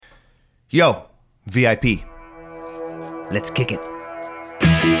Yo, VIP. Let's kick it.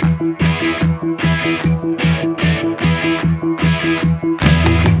 Quibi,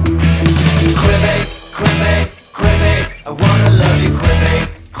 Quibi, Quibi, I wanna love you, Quibi,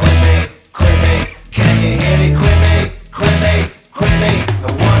 Quibi, Quibi. Can you hear me, Quibi, Quibi, Quibi?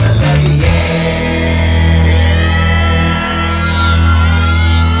 I wanna love you, yeah.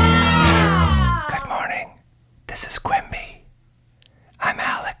 Good morning. This is Quimby. I'm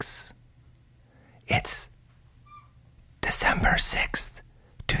Alex. It's December 6th,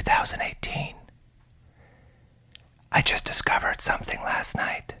 2018. I just discovered something last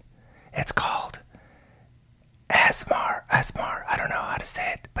night. It's called ASMR. I don't know how to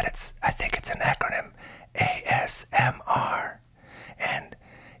say it, but I think it's an acronym. ASMR. And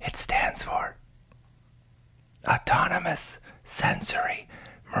it stands for Autonomous Sensory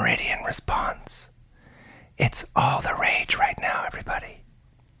Meridian Response. It's all the rage right now, everybody.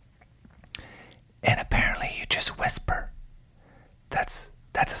 And apparently you just whisper. That's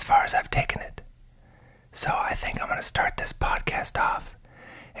as far as I've taken it. So I think I'm going to start this podcast off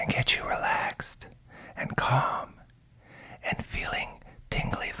and get you relaxed and calm and feeling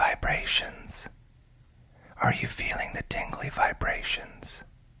tingly vibrations. Are you feeling the tingly vibrations?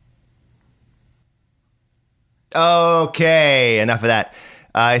 Okay, enough of that.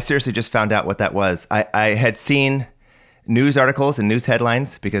 I seriously just found out what that was. I had seen news articles and news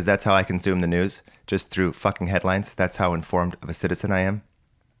headlines because that's how I consume the news, just through fucking headlines. That's how informed of a citizen I am.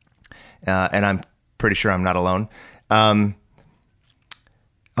 And I'm pretty sure I'm not alone. Oh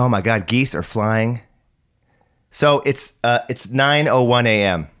my God, geese are flying. So it's 9:01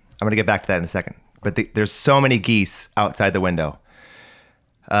 a.m. I'm gonna get back to that in a second. But there's so many geese outside the window.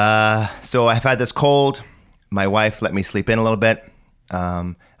 So I've had this cold. My wife let me sleep in a little bit.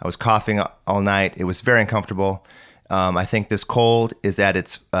 I was coughing all night. It was very uncomfortable. I think this cold is at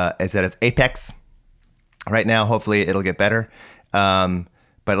its apex right now. Hopefully it'll get better.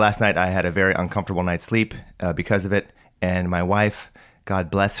 But last night I had a very uncomfortable night's sleep because of it. And my wife, God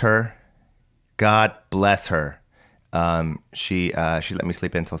bless her. She let me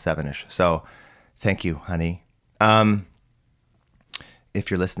sleep until 7ish. So thank you, honey. If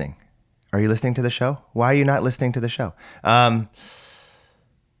you're listening, are you listening to the show? Why are you not listening to the show?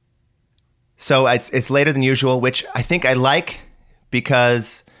 So it's later than usual, which I think I like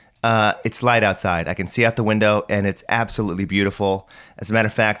because it's light outside. I can see out the window and it's absolutely beautiful. As a matter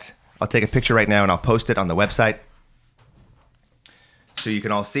of fact, I'll take a picture right now and I'll post it on the website so you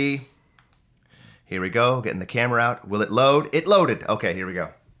can all see. Here we go, getting the camera out. Will it load? It loaded. Okay, here we go.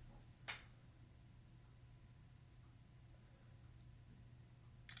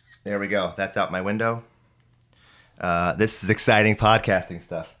 There we go. That's out my window. This is exciting podcasting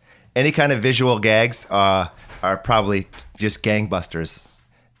stuff. Any kind of visual gags are probably just gangbusters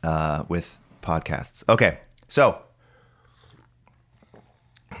with podcasts. Okay, so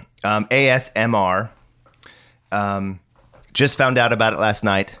ASMR. Just found out about it last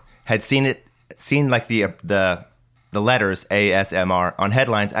night. Had seen like the letters ASMR on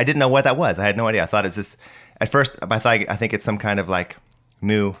headlines. I didn't know what that was. I had no idea. I thought it's this. At first, I think it's some kind of like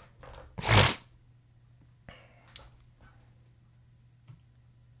new.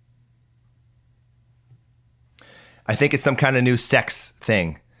 I think it's some kind of new sex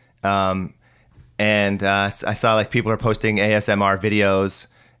thing. And I saw like people are posting ASMR videos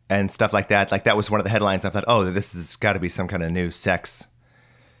and stuff like that. Like that was one of the headlines. I thought, oh, this has got to be some kind of new sex,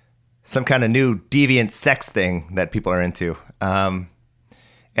 some kind of new deviant sex thing that people are into. And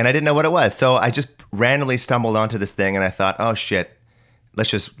I didn't know what it was. So I just randomly stumbled onto this thing and I thought, oh shit, let's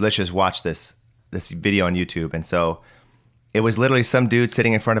just watch this video on YouTube. And so it was literally some dude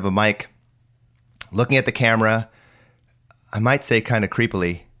sitting in front of a mic, looking at the camera, I might say kind of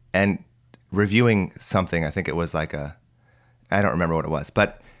creepily, and reviewing something. I think it was like I don't remember what it was,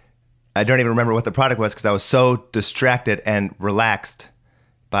 but I don't even remember what the product was because I was so distracted and relaxed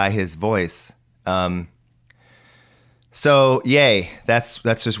by his voice. So yay, that's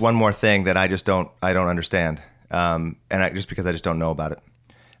just one more thing that I don't understand. And just because I just don't know about it.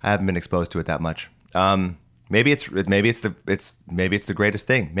 I haven't been exposed to it that much. Maybe it's the greatest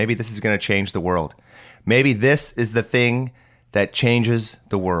thing. Maybe this is going to change the world. Maybe this is the thing that changes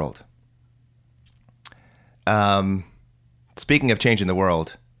the world. Speaking of changing the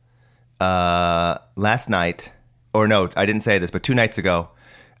world, last night, or no, I didn't say this, but 2 nights ago,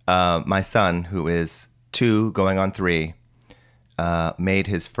 my son, who is 2 going on 3, made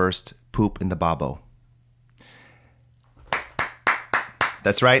his first poop in the babo.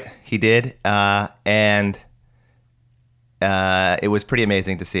 That's right, he did, and it was pretty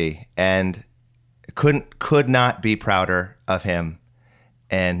amazing to see, and could not be prouder of him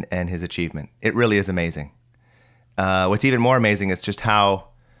and his achievement. It really is amazing. What's even more amazing is just how,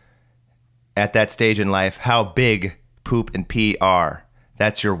 at that stage in life, how big poop and pee are.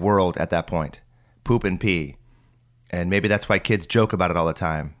 That's your world at that point. Poop and pee. And maybe that's why kids joke about it all the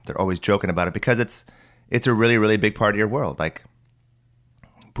time. They're always joking about it because it's a really, really big part of your world. Like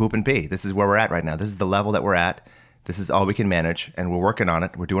poop and pee. This is where we're at right now. This is the level that we're at. This is all we can manage, and we're working on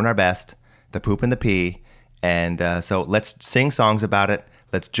it. We're doing our best. The poop and the pee. And so let's sing songs about it.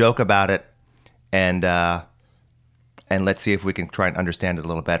 Let's joke about it. And let's see if we can try and understand it a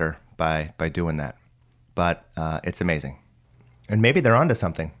little better by doing that. But it's amazing. And maybe they're onto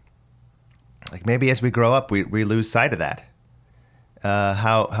something. Like maybe as we grow up, we lose sight of that.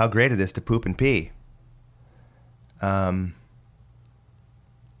 How great it is to poop and pee. I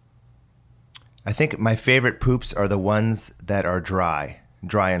think my favorite poops are the ones that are dry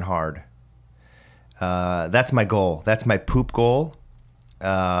and hard. That's my goal. That's my poop goal.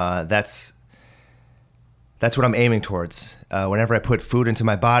 That's what I'm aiming towards. Whenever I put food into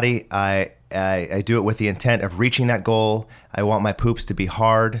my body, I do it with the intent of reaching that goal. I want my poops to be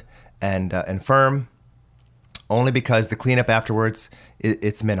hard and firm, only because the cleanup afterwards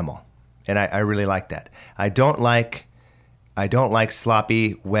it's minimal, and I really like that. I don't like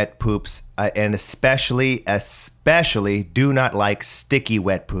sloppy wet poops, and especially do not like sticky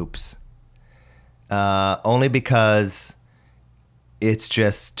wet poops. Only because it's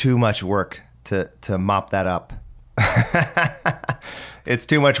just too much work to mop that up. It's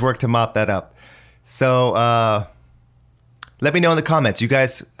too much work to mop that up. So let me know in the comments, you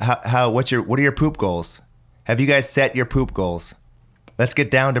guys, what are your poop goals? Have you guys set your poop goals? Let's get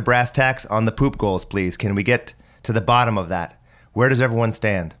down to brass tacks on the poop goals, please. Can we get to the bottom of that? Where does everyone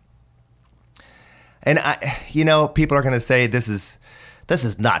stand? And people are going to say this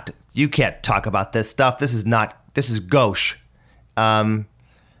is not, you can't talk about this stuff. This is gauche. And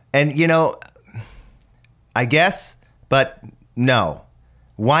I guess, but no.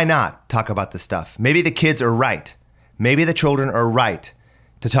 Why not talk about this stuff? Maybe the kids are right. Maybe the children are right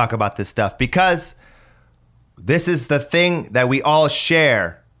to talk about this stuff because this is the thing that we all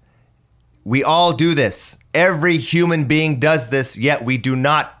share. We all do this. Every human being does this, yet we do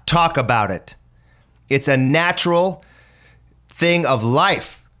not talk about it. It's a natural thing of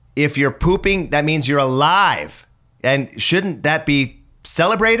life. If you're pooping, that means you're alive. And shouldn't that be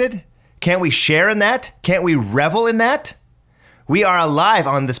celebrated? Can't we share in that? Can't we revel in that? We are alive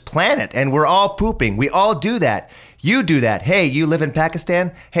on this planet and we're all pooping. We all do that. You do that. Hey, you live in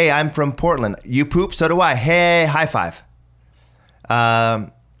Pakistan? Hey, I'm from Portland. You poop? So do I. Hey, high five.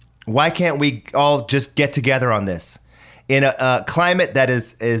 Why can't we all just get together on this? In a climate that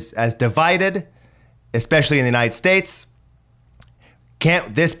is as divided, especially in the United States,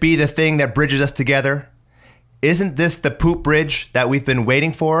 can't this be the thing that bridges us together? Isn't this the poop bridge that we've been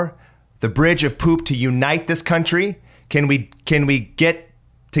waiting for? The bridge of poop to unite this country? Can we get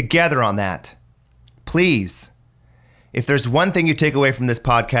together on that? Please. If there's one thing you take away from this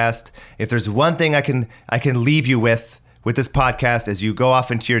podcast, if there's one thing I can leave you with this podcast as you go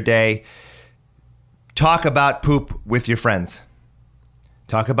off into your day, talk about poop with your friends.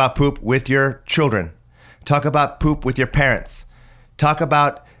 Talk about poop with your children. Talk about poop with your parents. Talk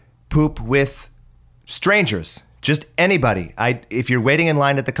about poop with strangers. Just anybody. If you're waiting in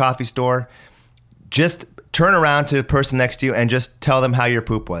line at the coffee store, just turn around to the person next to you and just tell them how your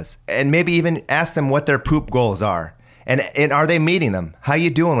poop was. And maybe even ask them what their poop goals are. And are they meeting them? How you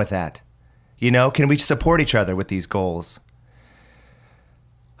doing with that? Can we support each other with these goals?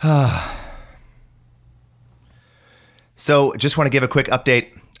 So just want to give a quick update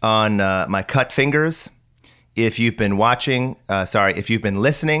on my cut fingers. If you've been watching, if you've been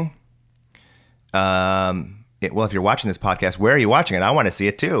listening, if you're watching this podcast, where are you watching it? I want to see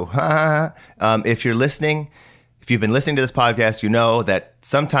it too. If you're listening, if you've been listening to this podcast, you know that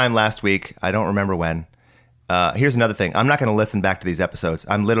sometime last week, I don't remember when. Here's another thing. I'm not going to listen back to these episodes.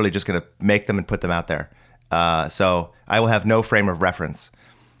 I'm literally just going to make them and put them out there. So I will have no frame of reference.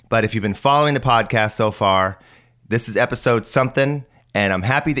 But if you've been following the podcast so far, this is episode something, and I'm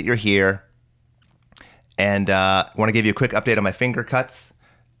happy that you're here. And I want to give you a quick update on my finger cuts.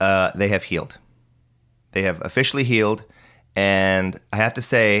 They have healed. They have officially healed, and I have to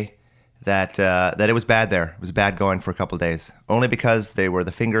say that it was bad there. It was bad going for a couple of days, only because they were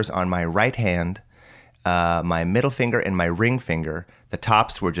the fingers on my right hand, my middle finger and my ring finger. The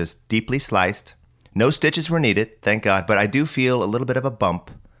tops were just deeply sliced. No stitches were needed, thank God, but I do feel a little bit of a bump.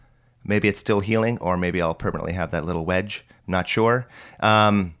 Maybe it's still healing, or maybe I'll permanently have that little wedge. I'm not sure.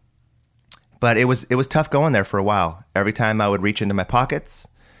 But it was tough going there for a while. Every time I would reach into my pockets,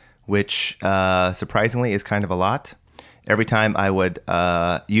 which surprisingly is kind of a lot, every time I would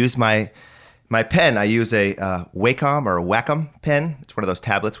use my pen. I use a Wacom or Wacom pen. It's one of those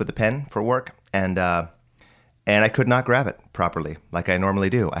tablets with a pen for work, and I could not grab it properly like I normally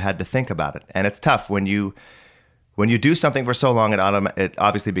do. I had to think about it, and it's tough when you do something for so long. It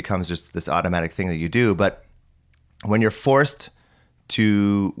obviously becomes just this automatic thing that you do, but when you're forced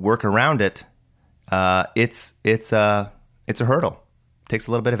to work around it, it's a hurdle. It takes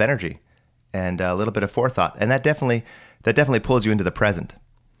a little bit of energy and a little bit of forethought, and that definitely pulls you into the present.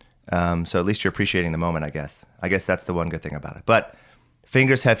 So at least you're appreciating the moment, I guess. I guess that's the one good thing about it. But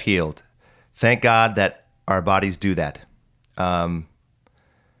fingers have healed. Thank God that our bodies do that.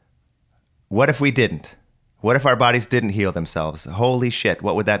 What if we didn't? What if our bodies didn't heal themselves? Holy shit,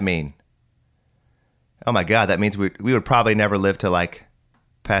 what would that mean? Oh my God, that means we would probably never live to like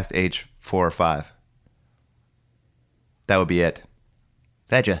past age 4 or 5. That would be it.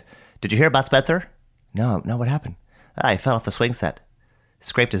 Did you hear about Spencer? No, what happened? He fell off the swing set.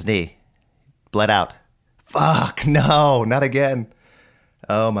 Scraped his knee. Bled out. Fuck, no, not again.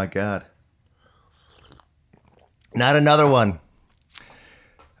 Oh my God. Not another one.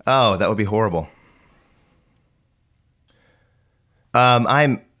 Oh, that would be horrible.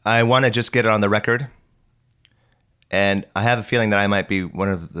 I want to just get it on the record. And I have a feeling that I might be one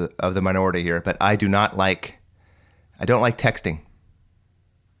of the minority here, but I don't like texting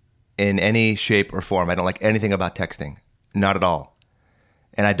in any shape or form. I don't like anything about texting. Not at all.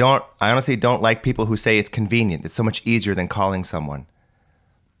 And I honestly don't like people who say it's convenient. It's so much easier than calling someone.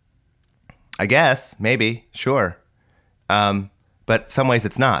 I guess, maybe, sure. But some ways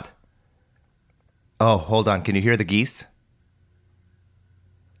it's not. Oh, hold on. Can you hear the geese?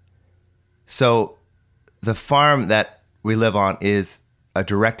 So the farm that we live on is a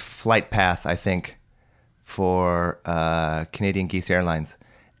direct flight path, I think, for Canadian Geese Airlines.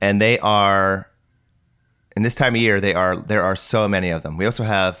 And they are, in this time of year, there are so many of them. We also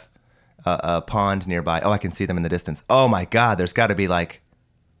have a pond nearby. Oh, I can see them in the distance. Oh my God, there's got to be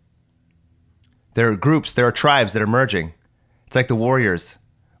there are groups, there are tribes that are merging. It's like the Warriors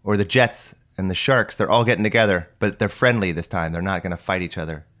or the Jets and the Sharks. They're all getting together, but they're friendly this time. They're not going to fight each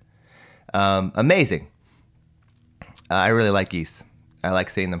other. Amazing. I really like geese. I like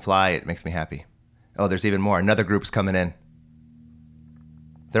seeing them fly. It makes me happy. Oh, there's even more. Another group's coming in.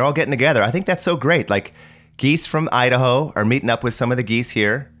 They're all getting together. I think that's so great. Like, geese from Idaho are meeting up with some of the geese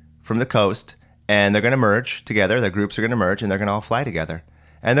here from the coast, and they're going to merge together. Their groups are going to merge, and they're going to all fly together.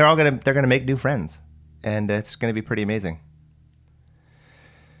 And they're going to make new friends, and it's going to be pretty amazing.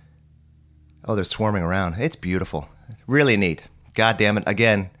 Oh, they're swarming around. It's beautiful. Really neat. God damn it.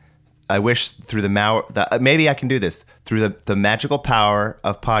 Again, I wish through maybe I can do this. Through the magical power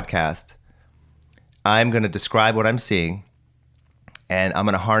of podcast, I'm going to describe what I'm seeing, and I'm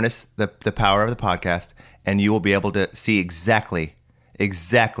going to harness the power of the podcast, and you will be able to see exactly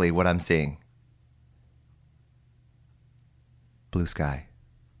what I'm seeing. Blue sky.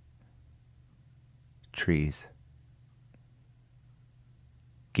 Trees.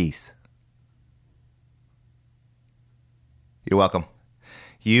 Geese. You're welcome.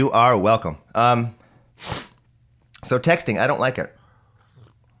 You are welcome. So texting, I don't like it.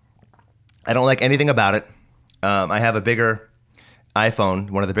 I don't like anything about it. I have a bigger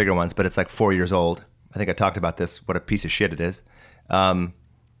iPhone, one of the bigger ones, but it's like 4 years old. I think I talked about this, what a piece of shit it is.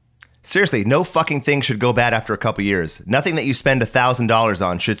 Seriously, no fucking thing should go bad after a couple years. Nothing that you spend $1,000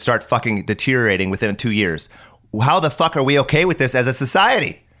 on should start fucking deteriorating within 2 years. How the fuck are we okay with this as a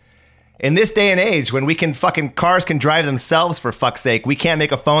society? In this day and age, when cars can drive themselves, for fuck's sake, we can't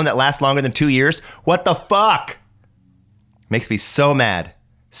make a phone that lasts longer than 2 years? What the fuck? Makes me so mad.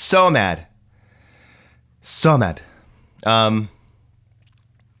 So mad. So mad.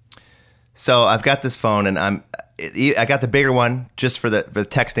 So I've got this phone, and I got the bigger one just for the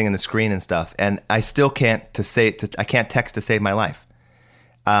texting and the screen and stuff, and I still can't I can't text to save my life.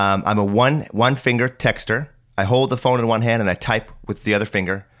 I'm a one finger texter. I hold the phone in one hand and I type with the other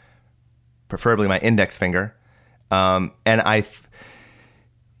finger, preferably my index finger. And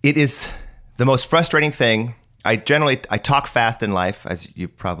it is the most frustrating thing. I talk fast in life, as you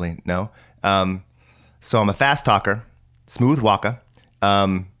probably know. So I'm a fast talker, smooth walker,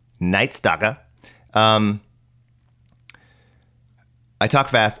 night stalker. I talk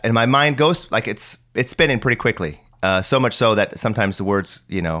fast, and my mind goes it's spinning pretty quickly. So much so that sometimes the words,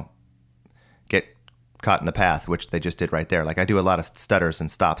 get caught in the path, which they just did right there. Like, I do a lot of stutters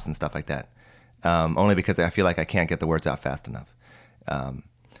and stops and stuff like that, only because I feel like I can't get the words out fast enough.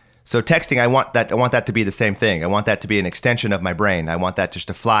 So texting, I want that to be the same thing. I want that to be an extension of my brain. I want that just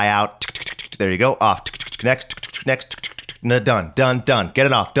to fly out. There you go. Off. Next. Done. Get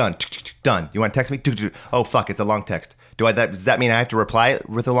it off. Done. You want to text me? Oh, fuck. It's a long text. Does that mean I have to reply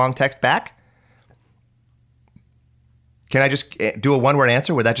with a long text back? Can I just do a one-word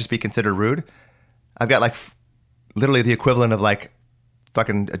answer? Would that just be considered rude? I've got like literally the equivalent of like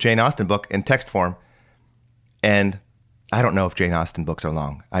fucking a Jane Austen book in text form. And I don't know if Jane Austen books are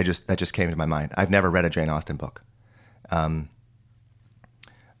long. That just came to my mind. I've never read a Jane Austen book. I'll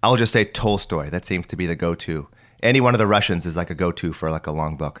just say Tolstoy. That seems to be the go-to. Any one of the Russians is like a go-to for like a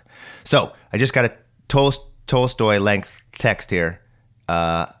long book. So I just got a Tolstoy length text here.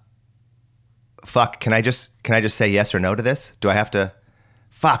 Fuck, can I just say yes or no to this? Do I have to?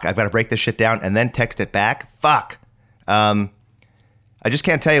 Fuck, I've got to break this shit down and then text it back? Fuck. I just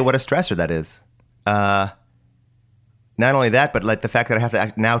can't tell you what a stressor that is. Not only that, but like the fact that I have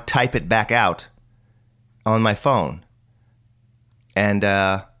to now type it back out on my phone. And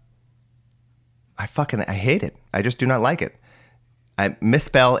I hate it. I just do not like it. I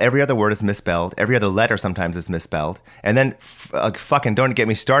misspell, every other word is misspelled. Every other letter sometimes is misspelled. And then fucking don't get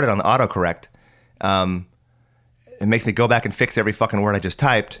me started on the autocorrect. It makes me go back and fix every fucking word I just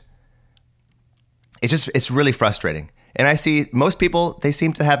typed. It's really frustrating. And I see most people, they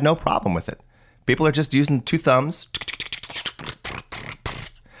seem to have no problem with it. People are just using two thumbs,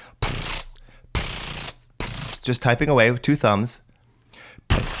 just typing away with two thumbs.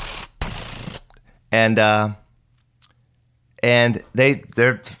 And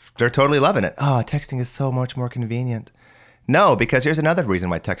they're totally loving it. Oh, texting is so much more convenient. No, because here's another reason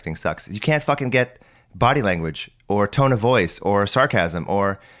why texting sucks. You can't fucking get body language or tone of voice or sarcasm,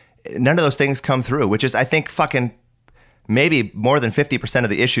 or none of those things come through, which is, I think, fucking maybe more than 50% of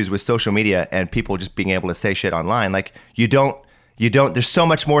the issues with social media and people just being able to say shit online. Like, you don't, there's so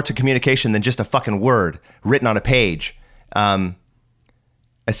much more to communication than just a fucking word written on a page.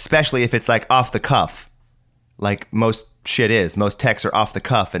 Especially if it's like off the cuff, like most shit is. Most texts are off the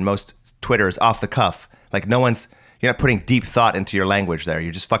cuff, and most Twitter is off the cuff. Like you're not putting deep thought into your language there.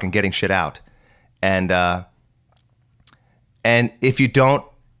 You're just fucking getting shit out. And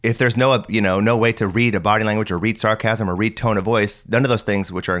if there's no way to read a body language or read sarcasm or read tone of voice, none of those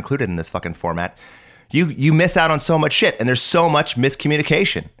things which are included in this fucking format, you miss out on so much shit, and there's so much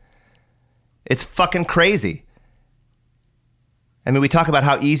miscommunication. It's fucking crazy. I mean, we talk about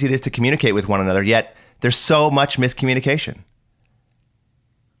how easy it is to communicate with one another, yet there's so much miscommunication.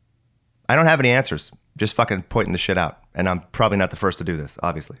 I don't have any answers, just fucking pointing the shit out. And I'm probably not the first to do this,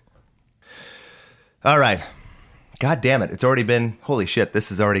 obviously. All right. God damn it. It's already been, holy shit,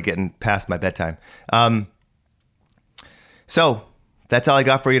 this is already getting past my bedtime. So that's all I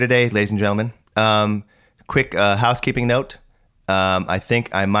got for you today, ladies and gentlemen. Quick housekeeping note. I think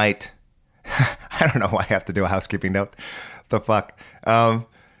I might, I don't know why I have to do a housekeeping note. The fuck. But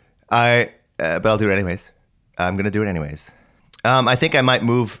I'll do it anyways. I'm going to do it anyways. I think I might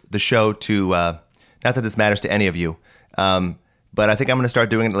move the show to, not that this matters to any of you, but I think I'm going to start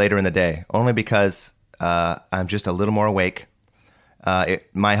doing it later in the day, only because I'm just a little more awake.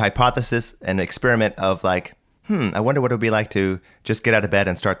 My hypothesis and experiment of like, I wonder what it would be like to just get out of bed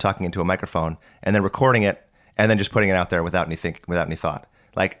and start talking into a microphone and then recording it and then just putting it out there without any thought.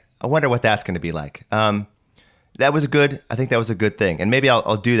 Like, I wonder what that's going to be like. I think that was a good thing. And maybe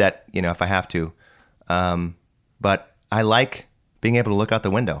I'll do that, if I have to. But I like being able to look out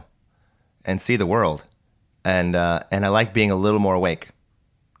the window and see the world. And I like being a little more awake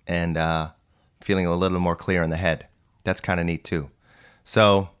and feeling a little more clear in the head. That's kind of neat too.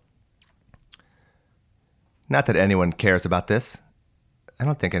 So, not that anyone cares about this. I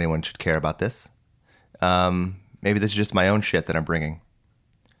don't think anyone should care about this. Maybe this is just my own shit that I'm bringing.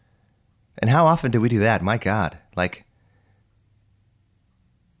 And how often do we do that? My God. Like,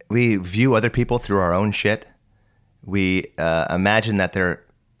 we view other people through our own shit. We imagine that their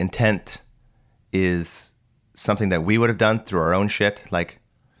intent is something that we would have done through our own shit. Like,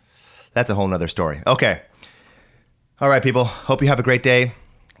 that's a whole nother story. Okay. All right, people. Hope you have a great day.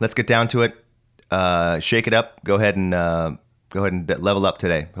 Let's get down to it. Shake it up. Go ahead and level up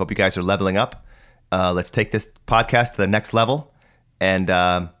today. Hope you guys are leveling up. Let's take this podcast to the next level. And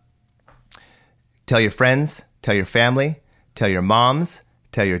tell your friends, tell your family, tell your moms,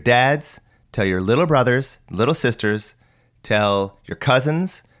 tell your dads, tell your little brothers, little sisters, tell your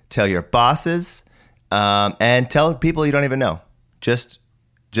cousins, tell your bosses, and tell people you don't even know. Just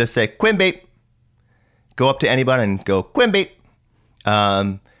say, Quimby. Go up to anybody and go, Quimby.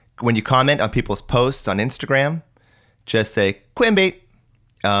 When you comment on people's posts on Instagram, just say, Quimby.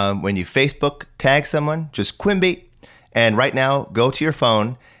 When you Facebook tag someone, just Quimby. And right now, go to your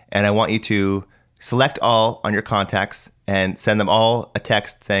phone, and I want you to select all on your contacts and send them all a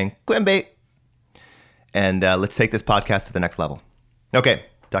text saying, Quimby. And let's take this podcast to the next level. Okay,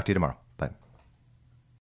 talk to you tomorrow.